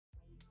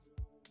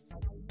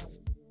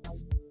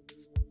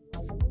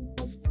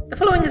The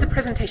following is a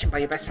presentation by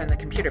your best friend the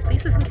computer.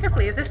 Please listen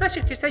carefully, as this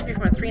message could save you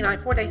from a 3-night,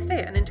 4-day stay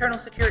at an internal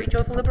security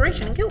joyful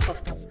liberation in guild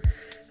hostel.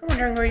 I'm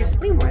wondering where your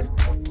spleen went.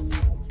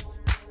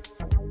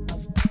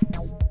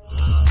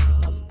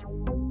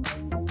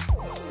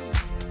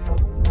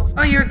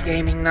 Are your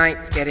gaming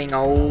nights getting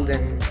old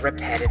and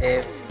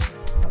repetitive?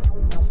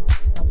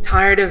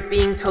 Tired of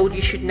being told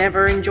you should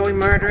never enjoy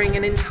murdering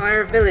an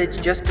entire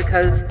village just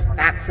because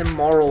that's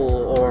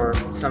immoral or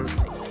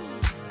something?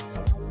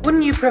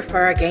 Wouldn't you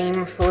prefer a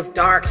game full of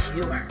dark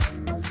humor,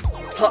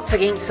 plots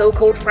against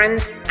so-called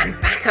friends, and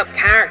backup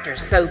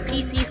characters so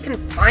PCs can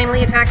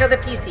finally attack other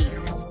PCs?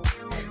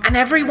 And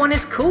everyone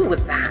is cool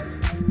with that.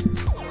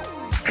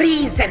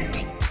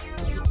 Presenting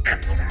the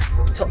answer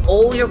to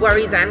all your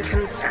worries and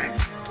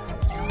concerns.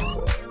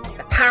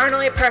 The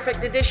Paranoia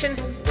Perfect Edition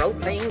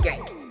role-playing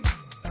game.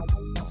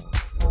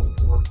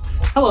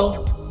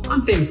 Hello,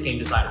 I'm famous game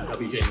designer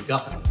W.J.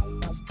 McGuffin.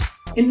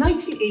 In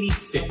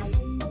 1986,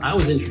 I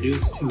was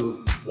introduced to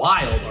a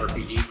wild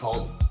RPG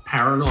called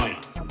Paranoia,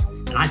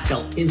 and I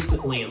fell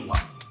instantly in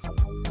love.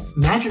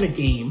 Imagine a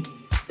game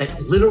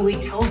that literally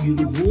tells you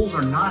the rules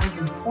are not as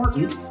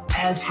important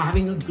as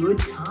having a good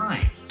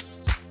time.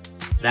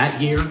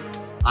 That year,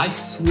 I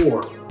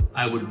swore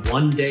I would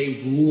one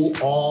day rule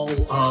all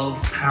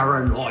of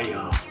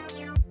Paranoia.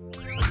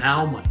 But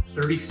now my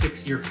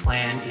 36-year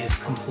plan is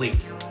complete,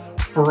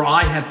 for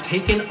I have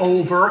taken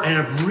over and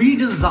have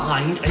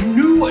redesigned a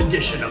new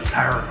edition of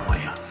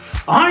Paranoia.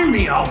 I'm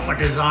the alpha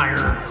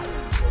designer.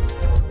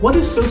 What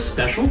is so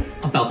special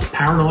about the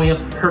Paranoia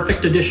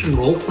Perfect Edition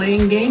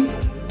role-playing game?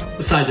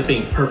 Besides it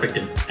being perfect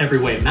in every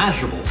way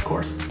imaginable, of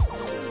course.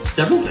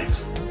 Several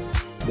things.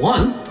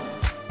 1,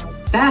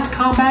 fast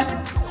combat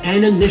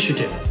and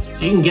initiative,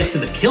 so you can get to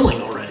the killing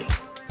already.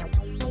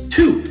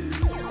 2,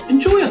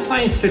 enjoy a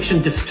science fiction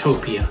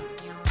dystopia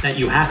that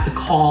you have to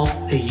call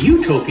a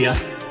utopia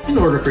in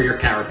order for your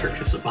character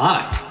to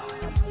survive.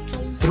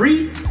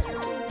 3,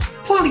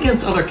 plot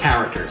against other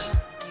characters.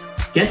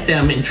 Get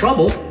them in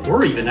trouble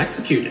or even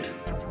executed.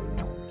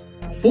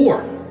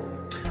 4,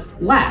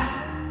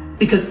 laugh,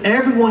 because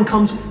everyone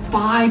comes with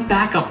 5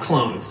 backup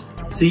clones,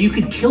 so you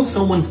could kill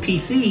someone's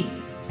PC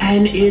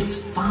and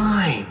it's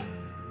fine.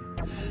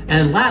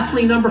 And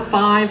lastly, number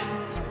 5,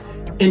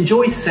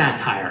 enjoy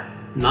satire,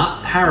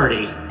 not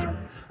parody,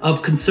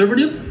 of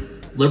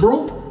conservative,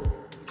 liberal,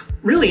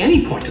 really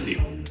any point of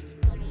view.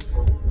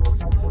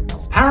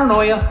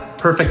 Paranoia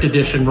Perfect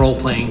Edition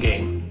role-playing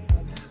game.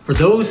 For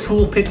those who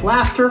will pick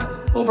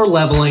laughter over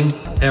leveling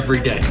every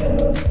day.